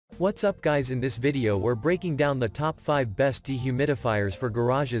What's up guys, in this video we're breaking down the top 5 best dehumidifiers for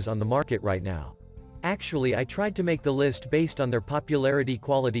garages on the market right now. Actually I tried to make the list based on their popularity,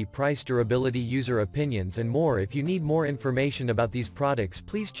 quality, price, durability, user opinions and more. If you need more information about these products,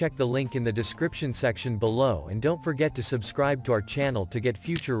 please check the link in the description section below and don't forget to subscribe to our channel to get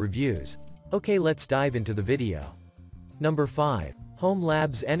future reviews. Okay, let's dive into the video. Number 5.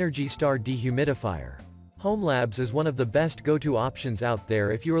 HOmeLabs Energy Star Dehumidifier. HOmeLabs is one of the best go-to options out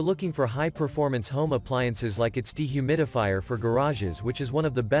there if you are looking for high-performance home appliances like its dehumidifier for garages, which is one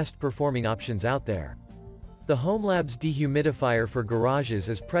of the best performing options out there. The HOmeLabs dehumidifier for garages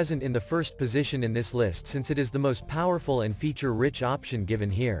is present in the first position in this list since it is the most powerful and feature-rich option given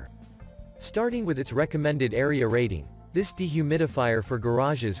here. Starting with its recommended area rating, this dehumidifier for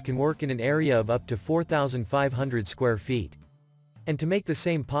garages can work in an area of up to 4,500 square feet. And to make the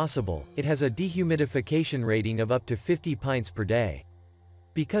same possible, it has a dehumidification rating of up to 50 pints per day.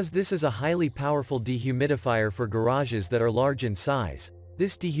 Because this is a highly powerful dehumidifier for garages that are large in size,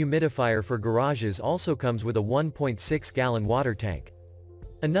 this dehumidifier for garages also comes with a 1.6-gallon water tank.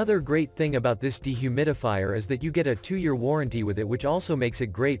 Another great thing about this dehumidifier is that you get a 2-year warranty with it, which also makes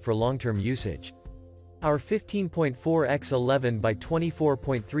it great for long-term usage. Our 15.4 x 11 by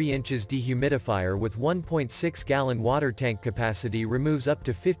 24.3 inches dehumidifier with 1.6-gallon water tank capacity removes up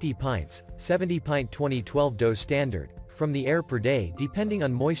to 50 pints, 70 pint 2012 dose standard, from the air per day depending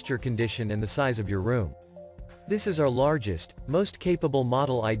on moisture condition and the size of your room. This is our largest, most capable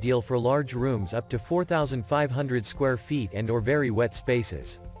model, ideal for large rooms up to 4,500 square feet and or very wet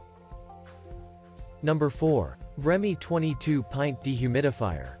spaces. Number 4. Vremi 22 Pint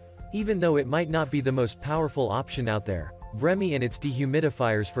Dehumidifier. Even though it might not be the most powerful option out there, Vremi and its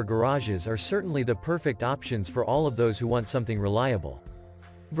dehumidifiers for garages are certainly the perfect options for all of those who want something reliable.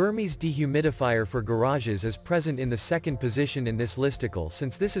 Vremi's dehumidifier for garages is present in the second position in this listicle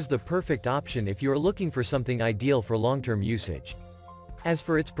since this is the perfect option if you are looking for something ideal for long-term usage. As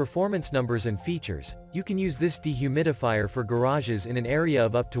for its performance numbers and features, you can use this dehumidifier for garages in an area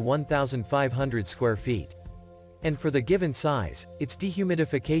of up to 1,500 square feet. And for the given size, its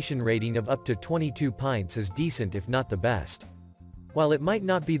dehumidification rating of up to 22 pints is decent if not the best. While it might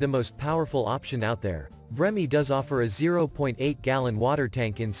not be the most powerful option out there, Vremi does offer a 0.8-gallon water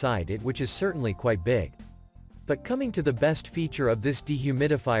tank inside it, which is certainly quite big. But coming to the best feature of this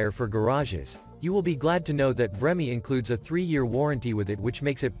dehumidifier for garages, you will be glad to know that Vremi includes a 3-year warranty with it, which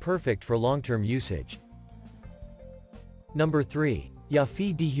makes it perfect for long-term usage. Number 3.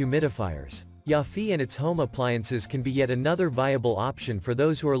 Aufey Dehumidifiers. Aufey and its home appliances can be yet another viable option for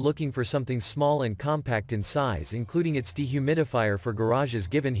those who are looking for something small and compact in size, including its dehumidifier for garages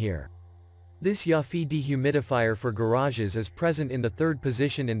given here. This Aufey dehumidifier for garages is present in the third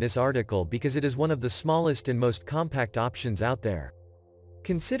position in this article because it is one of the smallest and most compact options out there.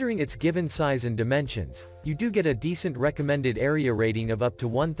 Considering its given size and dimensions, you do get a decent recommended area rating of up to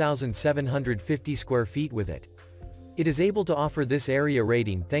 1,750 square feet with it. It is able to offer this area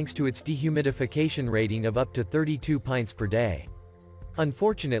rating thanks to its dehumidification rating of up to 32 pints per day.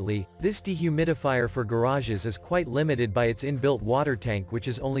 Unfortunately, this dehumidifier for garages is quite limited by its inbuilt water tank, which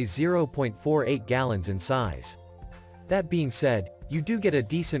is only 0.48 gallons in size. That being said, you do get a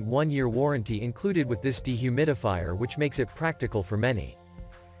decent 1-year warranty included with this dehumidifier, which makes it practical for many.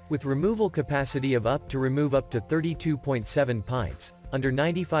 With removal capacity of up to 32.7 pints, under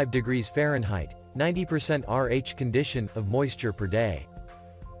 95 degrees Fahrenheit, 90% RH condition of moisture per day.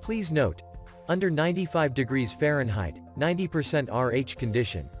 Please note, under 95 degrees Fahrenheit, 90% RH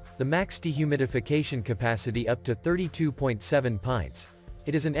condition, the max dehumidification capacity up to 32.7 pints.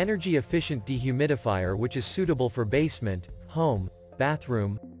 It is an energy-efficient dehumidifier which is suitable for basement, home,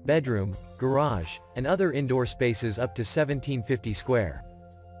 bathroom, bedroom, garage, and other indoor spaces up to 1750 square.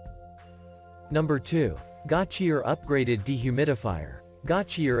 Number 2. Gocheer Upgraded Dehumidifier.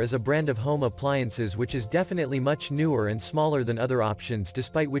 Gocheer is a brand of home appliances which is definitely much newer and smaller than other options,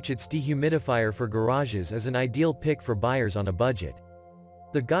 despite which its dehumidifier for garages is an ideal pick for buyers on a budget.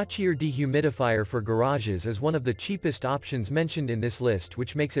 The Gocheer dehumidifier for garages is one of the cheapest options mentioned in this list,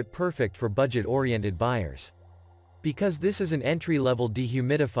 which makes it perfect for budget-oriented buyers. Because this is an entry-level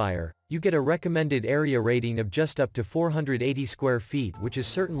dehumidifier, you get a recommended area rating of just up to 480 square feet, which is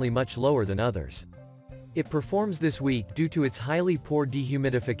certainly much lower than others. It performs this week due to its highly poor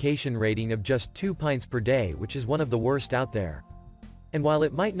dehumidification rating of just 2 pints per day, which is one of the worst out there. And while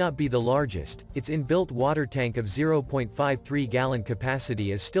it might not be the largest, its inbuilt water tank of 0.53-gallon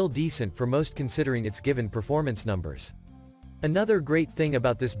capacity is still decent for most considering its given performance numbers. Another great thing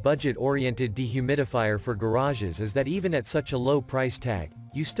about this budget-oriented dehumidifier for garages is that even at such a low price tag,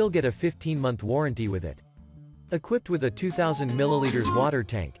 you still get a 15-month warranty with it. Equipped with a 2,000 milliliters water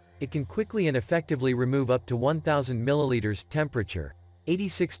tank, It can quickly and effectively remove up to 1000 milliliters temperature,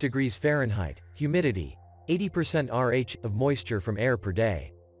 86 degrees Fahrenheit, humidity, 80% RH of moisture from air per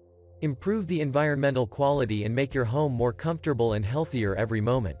day. Improve the environmental quality and make your home more comfortable and healthier every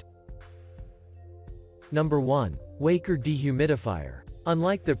moment. Number 1. Waykar Dehumidifier.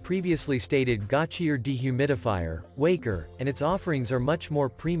 Unlike the previously stated Gocheer dehumidifier, Waykar and its offerings are much more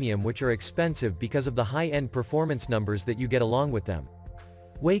premium, which are expensive because of the high-end performance numbers that you get along with them.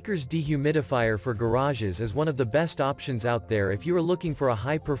 Waykar's dehumidifier for garages is one of the best options out there if you are looking for a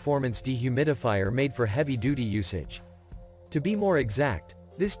high-performance dehumidifier made for heavy-duty usage. To be more exact,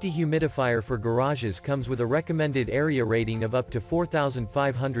 this dehumidifier for garages comes with a recommended area rating of up to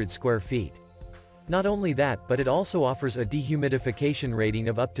 4,500 square feet. Not only that, but it also offers a dehumidification rating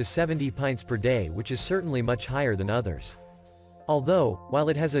of up to 70 pints per day, which is certainly much higher than others. Although, while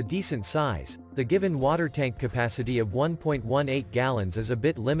it has a decent size, the given water tank capacity of 1.18 gallons is a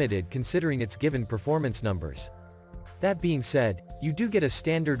bit limited considering its given performance numbers. That being said, you do get a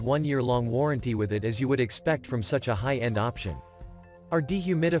standard 1-year-long warranty with it, as you would expect from such a high-end option. Our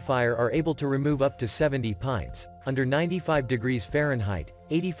dehumidifier are able to remove up to 70 pints, under 95 degrees Fahrenheit,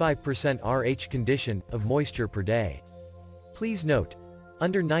 85% RH condition, of moisture per day. Please note,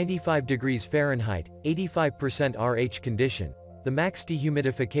 under 95 degrees Fahrenheit, 85% RH condition, the max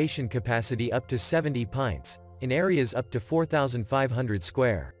dehumidification capacity up to 70 pints, in areas up to 4,500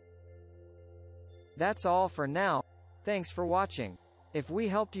 square. That's all for now. Thanks for watching. If we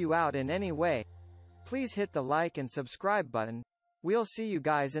helped you out in any way, please hit the like and subscribe button. We'll see you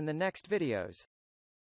guys in the next videos.